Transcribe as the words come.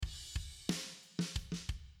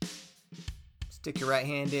Stick your right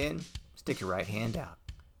hand in, stick your right hand out.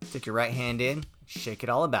 Stick your right hand in, shake it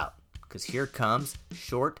all about, because here comes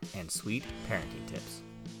short and sweet parenting tips.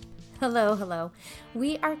 Hello.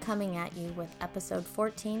 We are coming at you with episode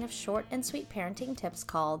 14 of Short and Sweet Parenting Tips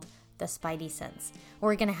called The Spidey Sense.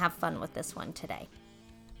 We're going to have fun with this one today.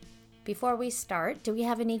 Before we start, do we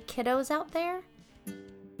have any kiddos out there?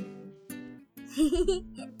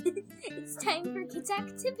 It's time for kids'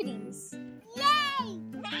 activities. Yay!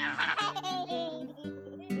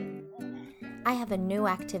 I have a new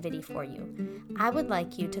activity for you. I would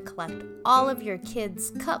like you to collect all of your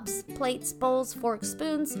kids' cups, plates, bowls, forks,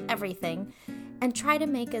 spoons, everything, and try to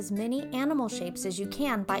make as many animal shapes as you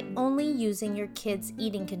can by only using your kids'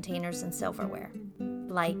 eating containers and silverware.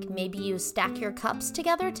 Like maybe you stack your cups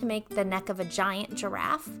together to make the neck of a giant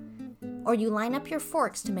giraffe, or you line up your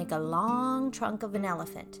forks to make a long trunk of an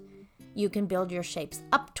elephant. You can build your shapes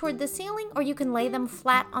up toward the ceiling, or you can lay them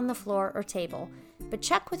flat on the floor or table. But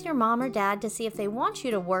check with your mom or dad to see if they want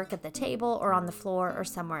you to work at the table or on the floor or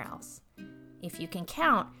somewhere else. If you can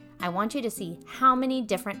count, I want you to see how many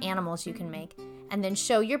different animals you can make, and then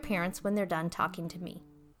show your parents when they're done talking to me.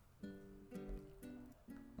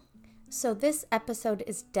 So this episode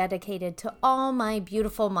is dedicated to all my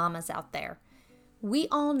beautiful mamas out there. We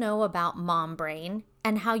all know about mom brain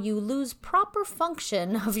and how you lose proper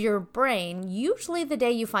function of your brain usually the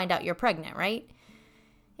day you find out you're pregnant, right?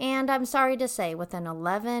 And I'm sorry to say, with an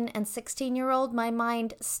 11 and 16-year-old, my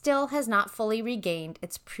mind still has not fully regained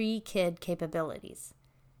its pre-kid capabilities.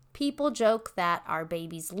 People joke that our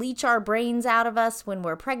babies leach our brains out of us when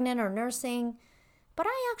we're pregnant or nursing, but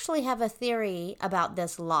I actually have a theory about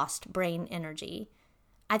this lost brain energy.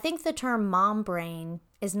 I think the term mom brain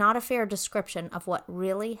is not a fair description of what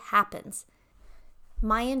really happens.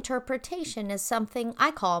 My interpretation is something I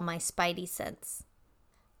call my spidey sense.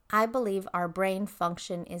 I believe our brain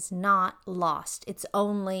function is not lost. It's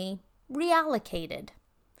only reallocated.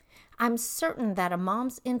 I'm certain that a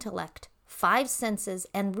mom's intellect, 5 senses,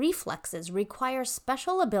 and reflexes require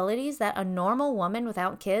special abilities that a normal woman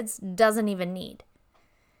without kids doesn't even need.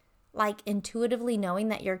 Like intuitively knowing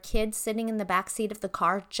that your kid sitting in the back seat of the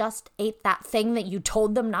car just ate that thing that you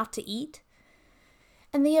told them not to eat.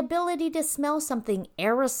 And the ability to smell something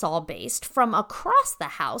aerosol-based from across the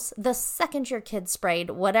house the second your kid sprayed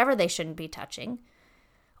whatever they shouldn't be touching.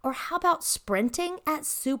 Or how about sprinting at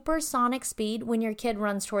supersonic speed when your kid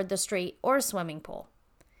runs toward the street or a swimming pool?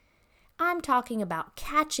 I'm talking about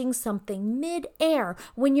catching something mid-air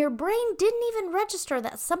when your brain didn't even register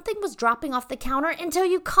that something was dropping off the counter until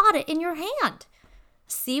you caught it in your hand.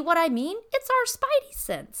 See what I mean? It's our spidey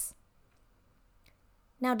sense.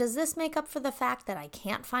 Now, does this make up for the fact that I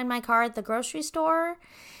can't find my car at the grocery store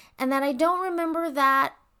and that I don't remember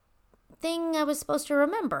that thing I was supposed to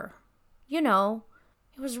remember? You know,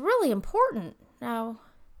 it was really important. Now,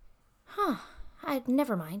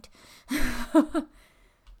 never mind.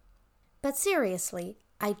 But seriously,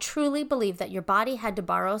 I truly believe that your body had to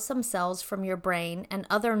borrow some cells from your brain and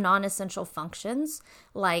other non-essential functions,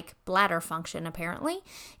 like bladder function apparently,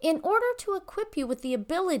 in order to equip you with the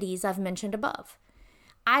abilities I've mentioned above.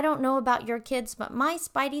 I don't know about your kids, but my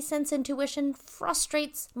spidey sense intuition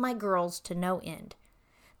frustrates my girls to no end.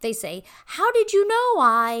 They say, "How did you know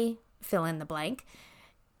I fill in the blank?"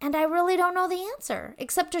 And I really don't know the answer,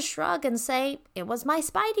 except to shrug and say, "It was my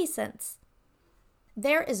spidey sense."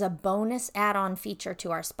 There is a bonus add-on feature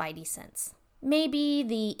to our spidey sense. Maybe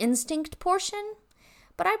the instinct portion,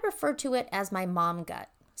 but I refer to it as my mom gut.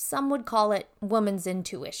 Some would call it woman's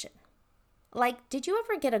intuition. Like, did you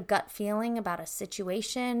ever get a gut feeling about a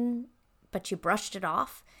situation, but you brushed it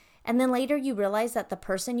off, and then later you realized that the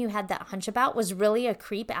person you had that hunch about was really a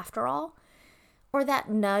creep after all? Or that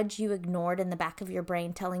nudge you ignored in the back of your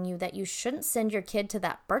brain telling you that you shouldn't send your kid to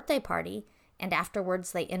that birthday party, and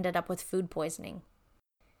afterwards they ended up with food poisoning?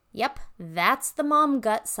 Yep, that's the mom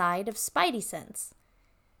gut side of spidey sense.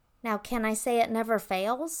 Now, can I say it never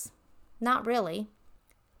fails? Not really.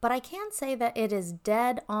 But I can say that it is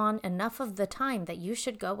dead on enough of the time that you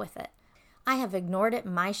should go with it. I have ignored it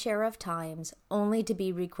my share of times, only to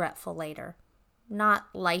be regretful later. Not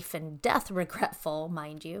life and death regretful,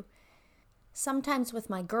 mind you. Sometimes with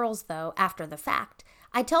my girls, though, after the fact,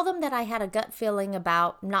 I tell them that I had a gut feeling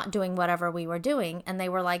about not doing whatever we were doing, and they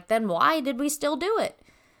were like, "Then why did we still do it?"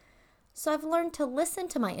 So I've learned to listen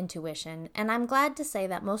to my intuition, and I'm glad to say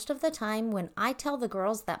that most of the time when I tell the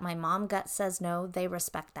girls that my mom gut says no, they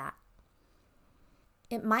respect that.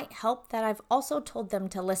 It might help that I've also told them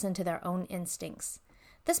to listen to their own instincts.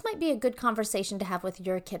 This might be a good conversation to have with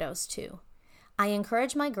your kiddos too. I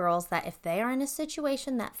encourage my girls that if they are in a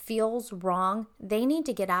situation that feels wrong, they need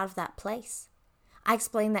to get out of that place. I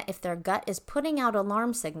explain that if their gut is putting out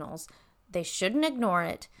alarm signals, they shouldn't ignore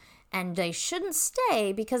it, and they shouldn't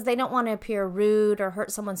stay because they don't want to appear rude or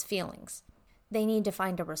hurt someone's feelings. They need to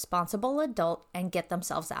find a responsible adult and get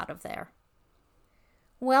themselves out of there.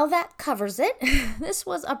 Well, that covers it. This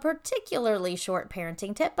was a particularly short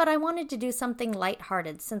parenting tip, but I wanted to do something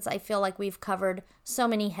lighthearted since I feel like we've covered so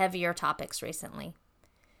many heavier topics recently.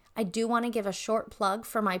 I do want to give a short plug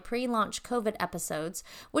for my pre-launch COVID episodes,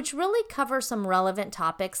 which really cover some relevant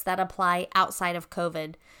topics that apply outside of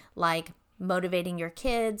COVID, like motivating your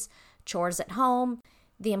kids, chores at home,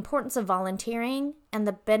 the importance of volunteering, and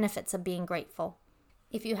the benefits of being grateful.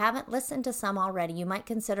 If you haven't listened to some already, you might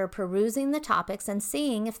consider perusing the topics and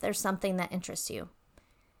seeing if there's something that interests you.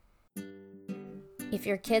 If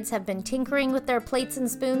your kids have been tinkering with their plates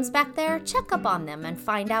and spoons back there, check up on them and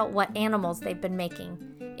find out what animals they've been making.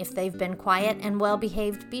 If they've been quiet and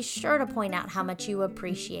well-behaved, be sure to point out how much you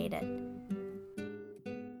appreciate it.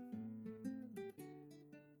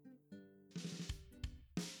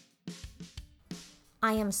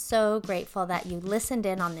 I am so grateful that you listened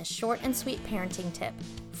in on this short and sweet parenting tip,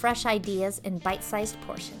 fresh ideas in bite-sized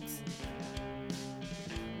portions.